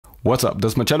What's up,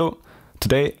 this is Marcello.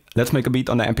 Today, let's make a beat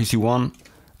on the MPC-1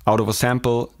 out of a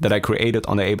sample that I created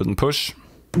on the Ableton Push.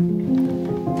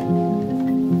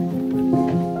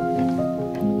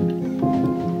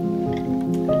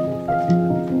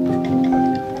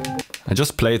 I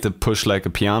just played the push like a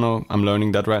piano. I'm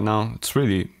learning that right now. It's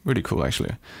really cool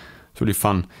actually. It's really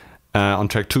fun. On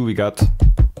track 2 we got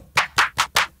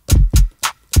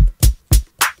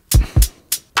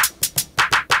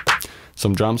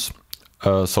some drums,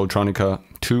 Soultronica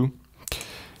 2.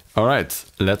 Alright,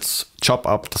 let's chop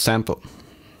up the sample.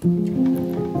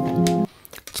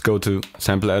 Let's go to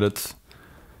sample edit,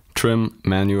 trim,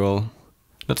 manual.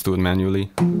 Let's do it manually.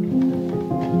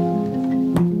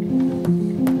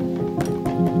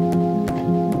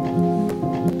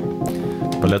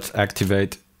 But let's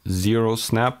activate 0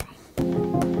 snap.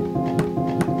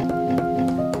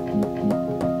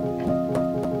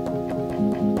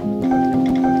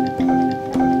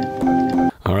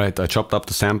 Alright, I chopped up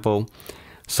the sample.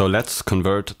 So let's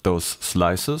convert those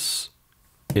slices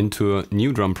into a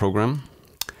new drum program.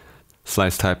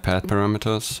 Slice type path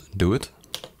parameters, do it.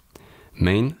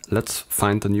 Main, let's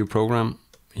find the new program.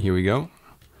 Here we go.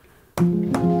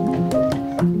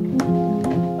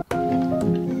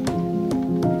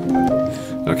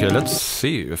 Okay, let's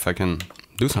see if I can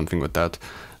do something with that.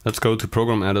 Let's go to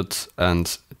program edit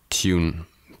and tune.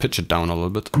 Pitch it down a little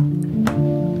bit.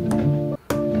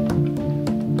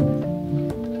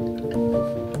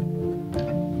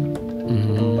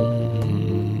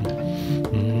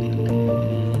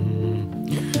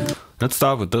 Let's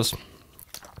start with this.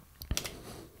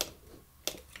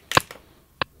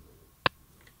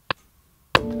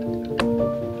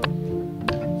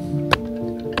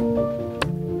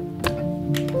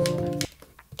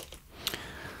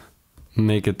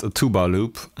 Make it a 2-bar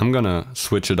loop. I'm gonna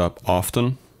switch it up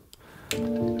often.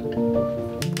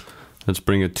 Let's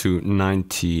bring it to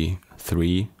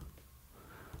 93.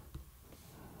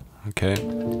 Okay.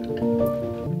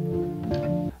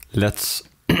 Let's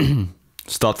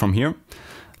start from here.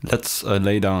 Let's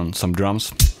lay down some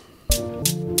drums.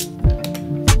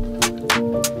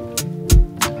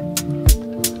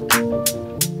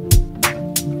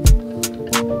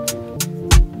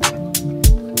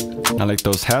 I like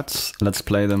those hats. Let's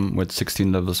play them with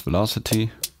 16 levels velocity.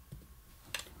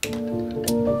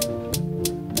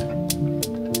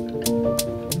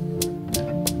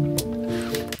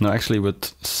 No, actually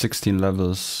with 16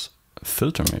 levels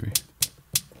filter maybe.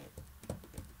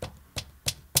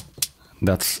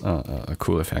 That's a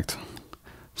cool effect.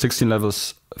 16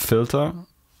 levels filter.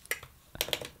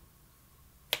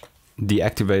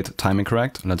 Deactivate timing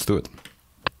correct. Let's do it.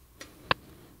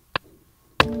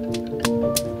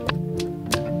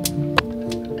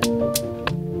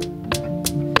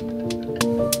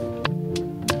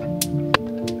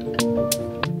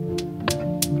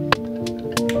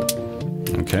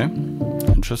 Okay,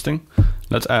 interesting.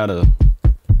 Let's add a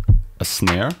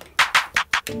snare.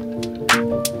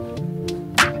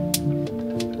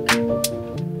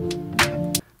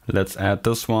 Let's add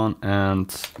this one and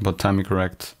put timing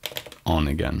correct on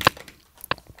again.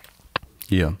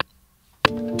 Here.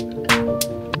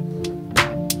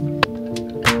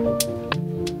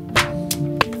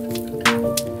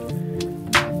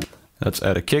 Let's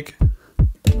add a kick.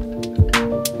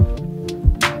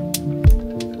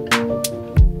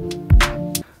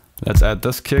 Let's add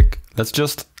this kick. Let's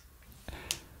just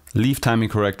leave timing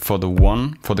correct for the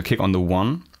 1, for the kick on the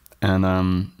 1, and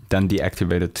then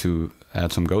deactivate it to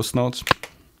add some ghost notes.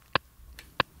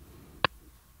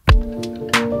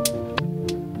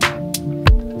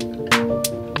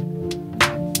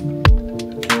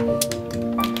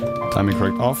 Timing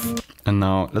correct off. And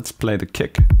now let's play the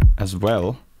kick as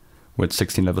well with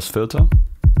 16 levels filter.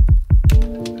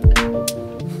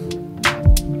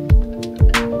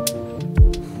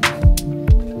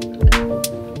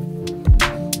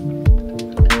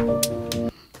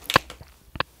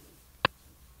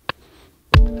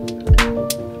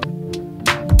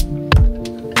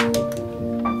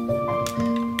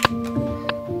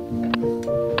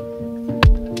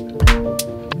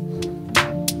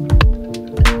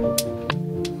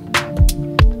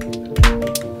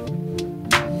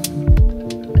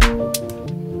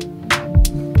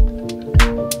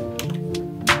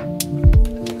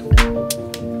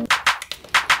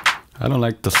 I don't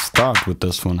like the start with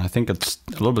this one. I think it's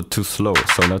a little bit too slow.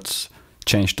 So let's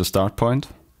change the start point.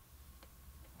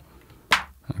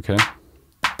 Okay.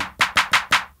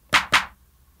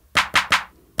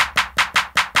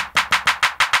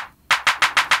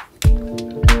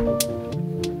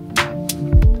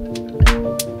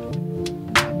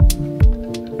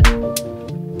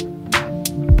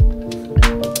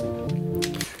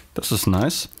 This is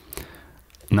nice.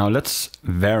 Now let's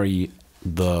vary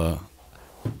the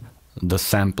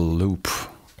sample loop,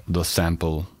 the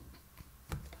sample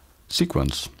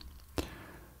sequence.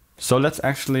 So let's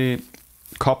actually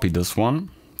copy this one,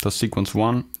 the sequence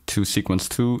 1 to sequence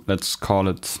 2. Let's call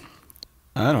it,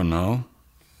 I don't know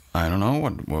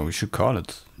what we should call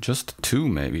it. Just 2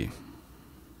 maybe.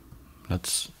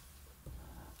 Let's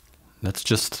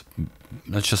just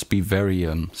be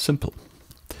very simple.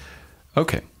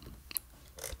 Okay.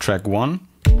 Track 1,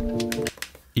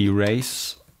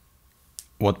 erase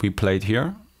what we played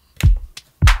here.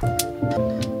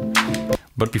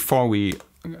 But before we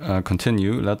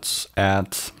continue, let's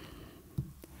add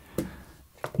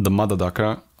the mother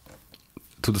ducker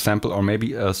to the sample, or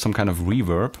maybe some kind of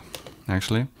reverb,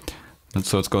 actually.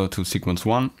 So let's go to sequence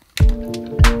 1.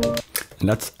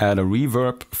 Let's add a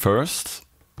reverb first,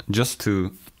 just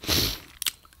to,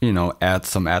 you know, add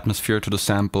some atmosphere to the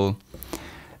sample.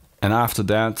 And after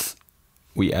that,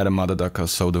 we add a mother ducker,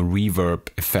 so the reverb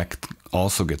effect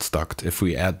also gets stuck. If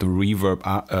we add the reverb,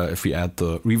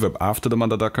 after the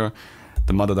mother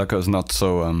ducker is not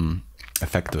so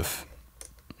effective.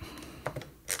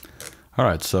 All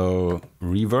right, so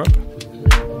reverb.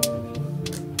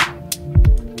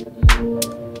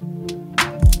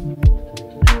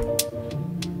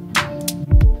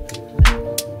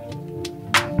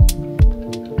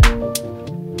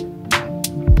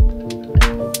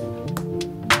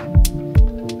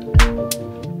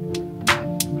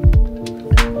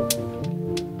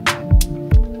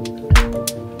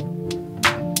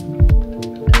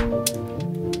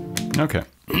 Okay.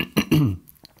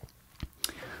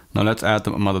 Now let's add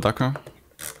the mother ducker.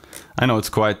 I know it's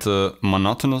quite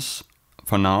monotonous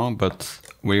for now, but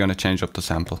we're gonna change up the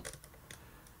sample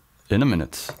in a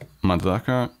minute. Mother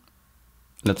ducker.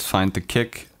 Let's find the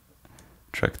kick.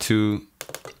 Track 2,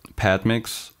 pad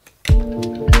mix.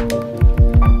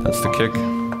 That's the kick.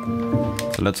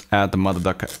 So let's add the mother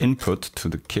ducker input to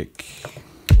the kick.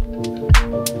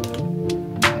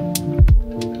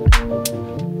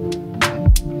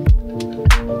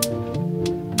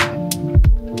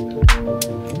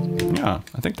 Yeah,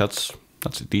 I think that's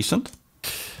decent.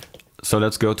 So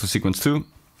let's go to sequence 2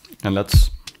 and let's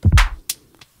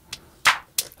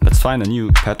find a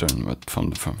new pattern for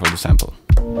the sample.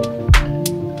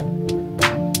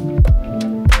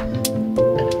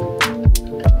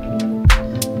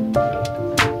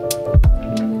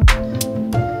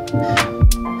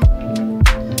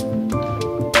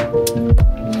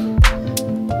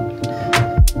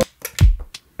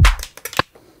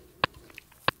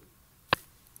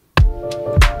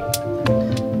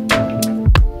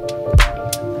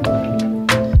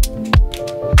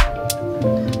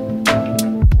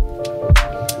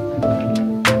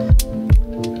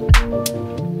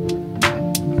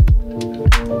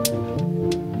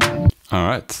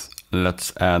 Alright,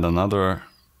 let's add another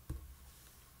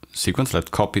sequence. Let's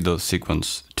copy the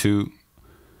sequence 2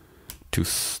 to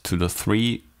the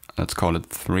 3. Let's call it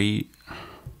 3.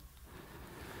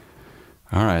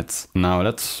 Alright, now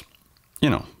let's, you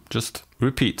know, just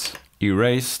repeat.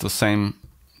 Erase the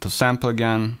sample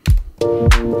again.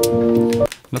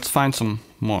 Let's find some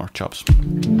more chops.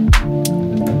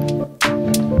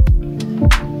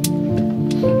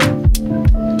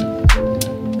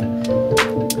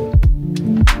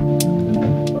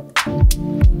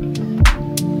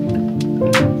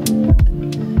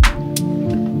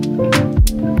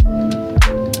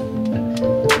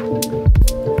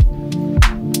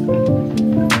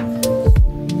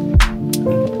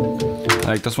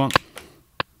 Like this one.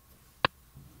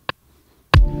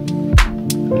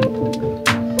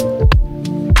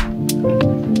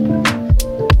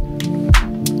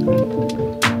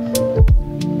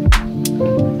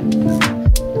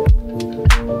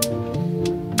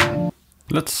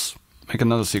 Let's make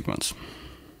another sequence.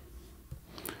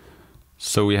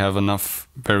 So we have enough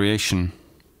variation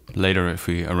later if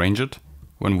we arrange it.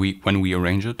 When we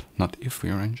arrange it, not if we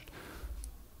arrange it.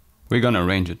 We're gonna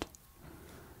arrange it.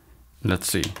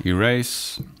 Let's see,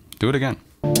 erase, do it again.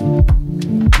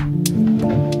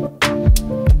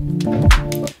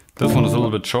 This one is a little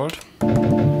bit short.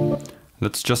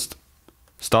 Let's just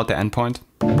start the endpoint.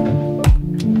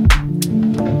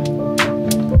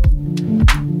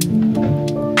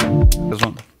 This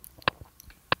one.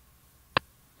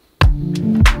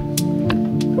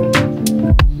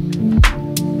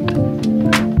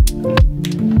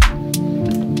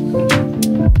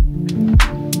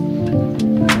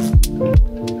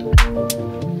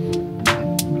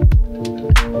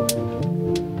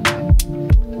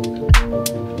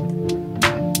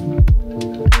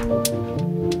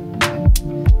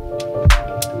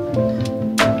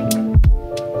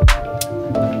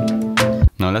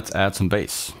 let's add some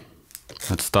bass.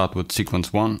 Let's start with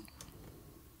sequence 1.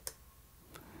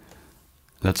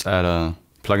 Let's add a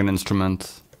plugin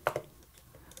instrument,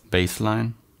 bass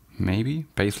line, maybe?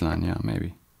 Bass line, yeah,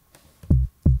 maybe.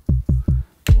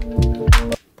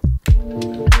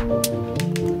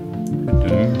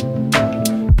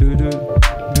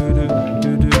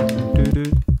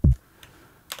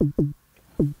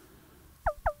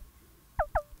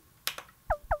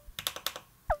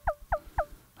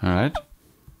 All right.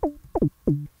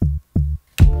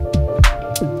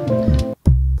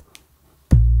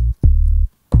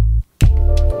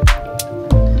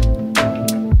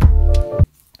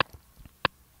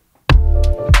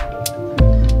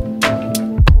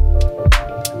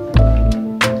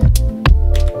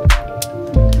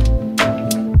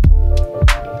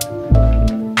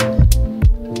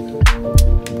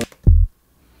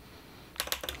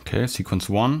 Okay, sequence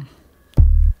 1.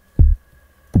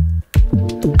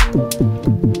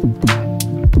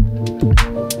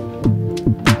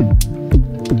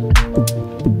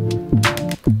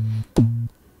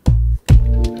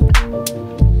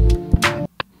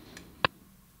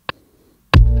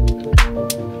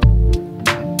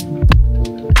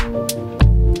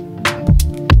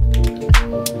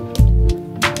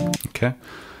 Okay,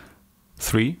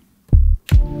 3.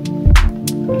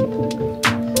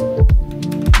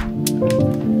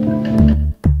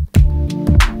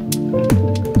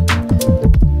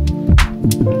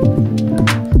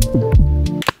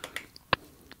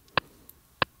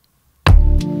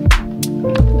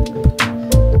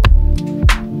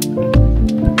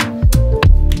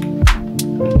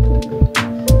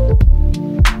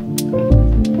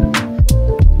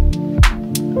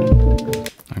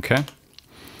 Okay,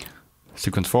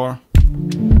 sequence 4.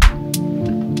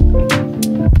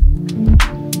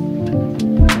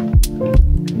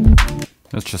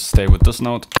 Let's just stay with this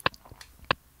note.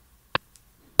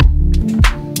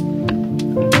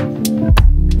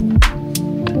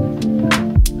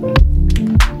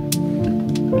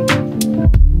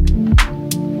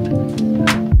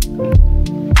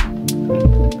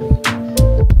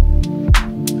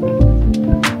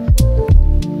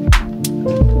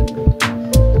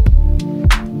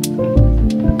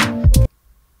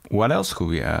 What else could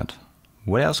we add?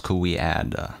 What else could we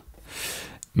add?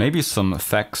 Maybe some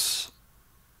effects,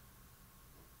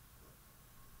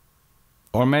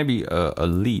 or maybe a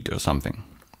lead or something,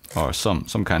 or some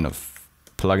kind of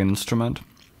plugin instrument.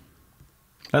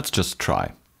 Let's just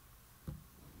try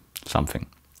something.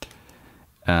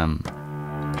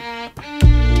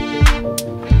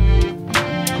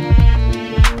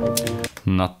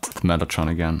 Not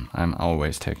Melancholic again. I'm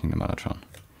always taking the Melancholic.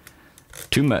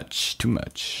 Too much, too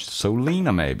much.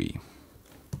 Solina maybe.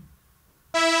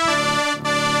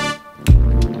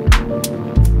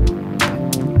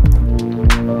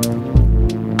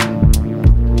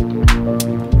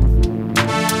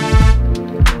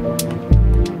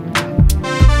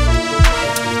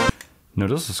 No,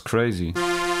 this is crazy.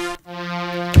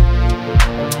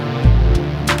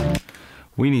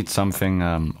 We need something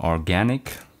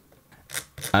organic.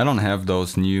 I don't have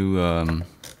those new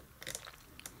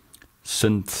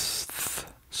synths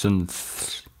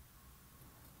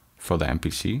for the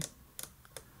MPC,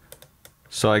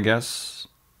 so I guess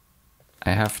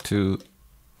I have to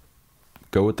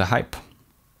go with the hype.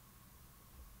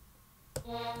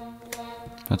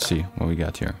 Let's see what we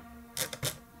got here.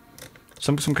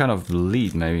 Some kind of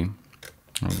lead maybe.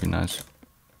 That would be nice.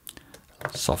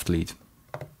 Soft lead.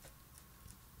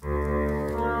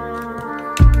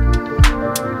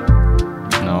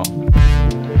 No.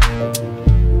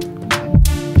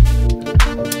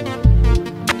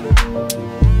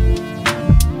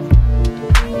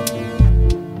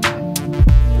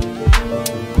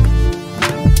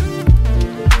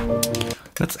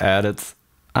 Let's add it.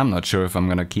 I'm not sure if I'm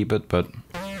gonna keep it, but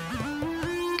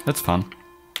it's fun.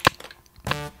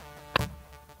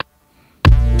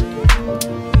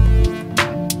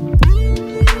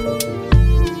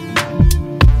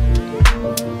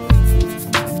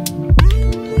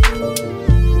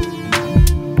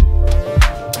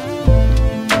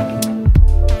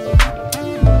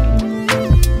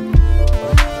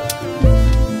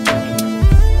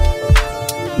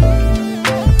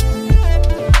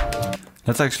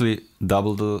 Let's actually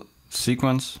double the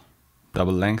sequence,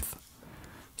 double length,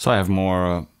 so I have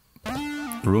more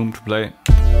room to play.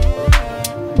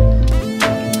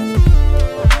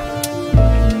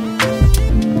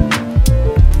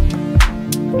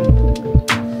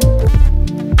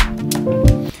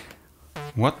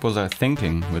 What was I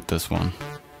thinking with this one?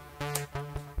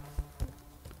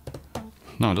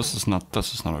 No, this is not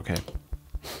okay.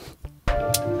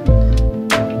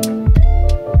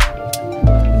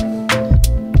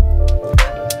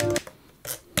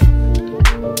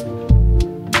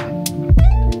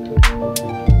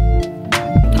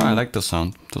 the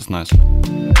sound, that's nice.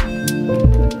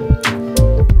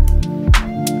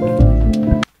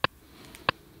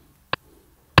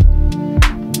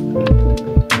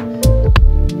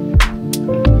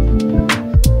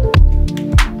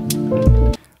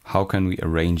 How can we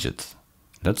arrange it?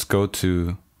 Let's go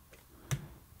to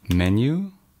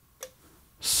menu,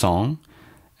 song,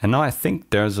 and now I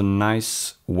think there's a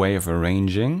nice way of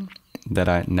arranging that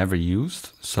I never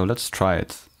used, so let's try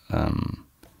it.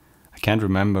 I can't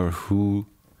remember who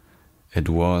it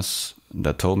was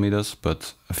that told me this,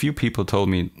 but a few people told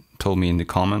me in the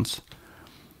comments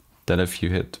that if you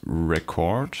hit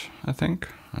record, I think,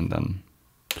 and then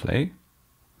play,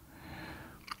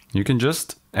 you can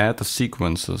just add the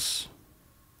sequences.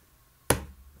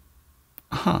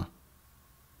 Aha.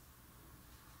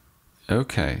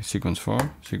 Okay, sequence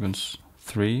 4, sequence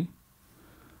 3,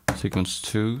 sequence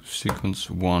 2, sequence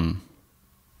 1.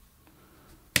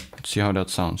 Let's see how that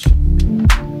sounds.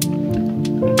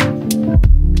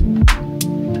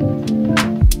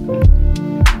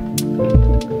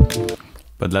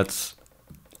 But let's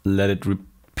let it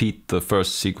repeat the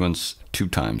first sequence 2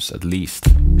 times at least.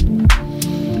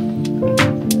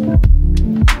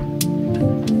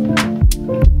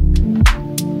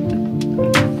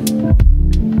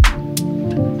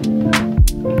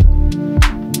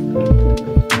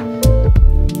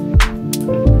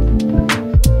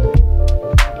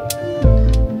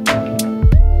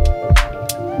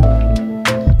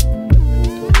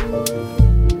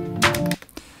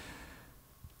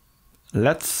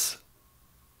 Let's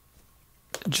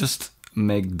just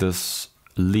make this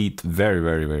lead very,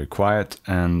 very, very quiet,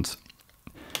 and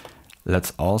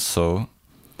let's also,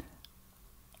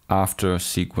 after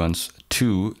sequence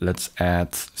 2, let's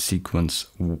add sequence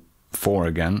 4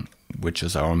 again, which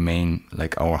is our main,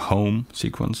 like our home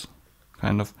sequence,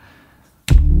 kind of.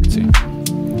 Let's see.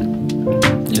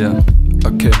 Yeah,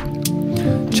 okay.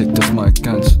 Check das mal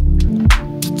ganz.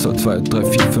 2, 3,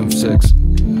 4, 5, 6.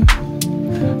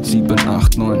 7,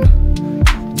 8, 9,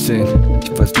 10.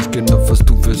 Ich weiß nicht genau, was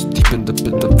du willst. Ich bin der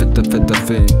bitter, fetter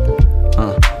Fan.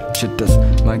 Shit, das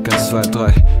mein ganz 2,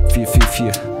 3, 4, 4,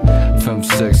 4,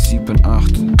 5, 6, 7,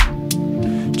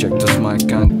 8. Check das mein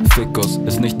ganz. Fickus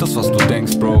ist nicht das, was du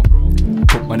denkst, Bro.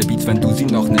 Guck meine Beats, wenn du sie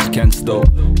noch nicht kennst, though.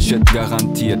 Shit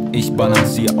garantiert, ich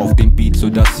balanciere auf dem Beat,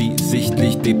 sodass sie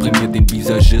sichtlich deprimiert den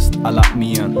Visagist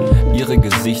alarmieren. Ihre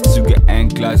Gesichtszüge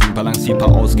entgleisen,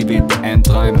 balancierbar ausgewählte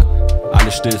Endreime.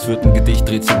 Alles still, es wird ein Gedicht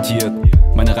rezitiert.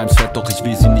 Meine Reims fett, doch ich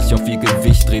will sie nicht auf ihr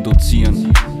Gewicht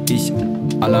reduzieren. Ich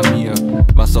alarmiere,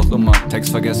 was auch immer,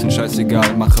 Text vergessen,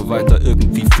 scheißegal. Mache weiter,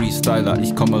 irgendwie Freestyler,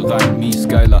 ich komme rein, mies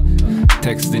geiler.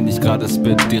 Text, den ich gerade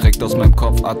spit, direkt aus meinem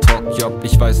Kopf, ad hoc, job.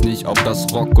 Ich weiß nicht, ob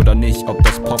das Rock oder nicht, ob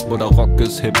das Pop oder Rock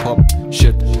ist, Hip-Hop,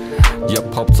 shit. Ja,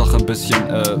 Hauptsache ein bisschen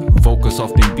Focus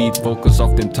auf den Beat, Focus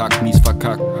auf den Takt, mies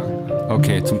verkackt.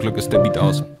 Okay, zum Glück ist der Beat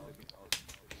aus.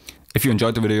 If you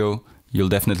enjoyed the video, you'll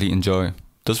definitely enjoy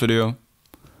this video.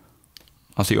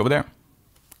 I'll see you over there.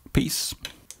 Peace.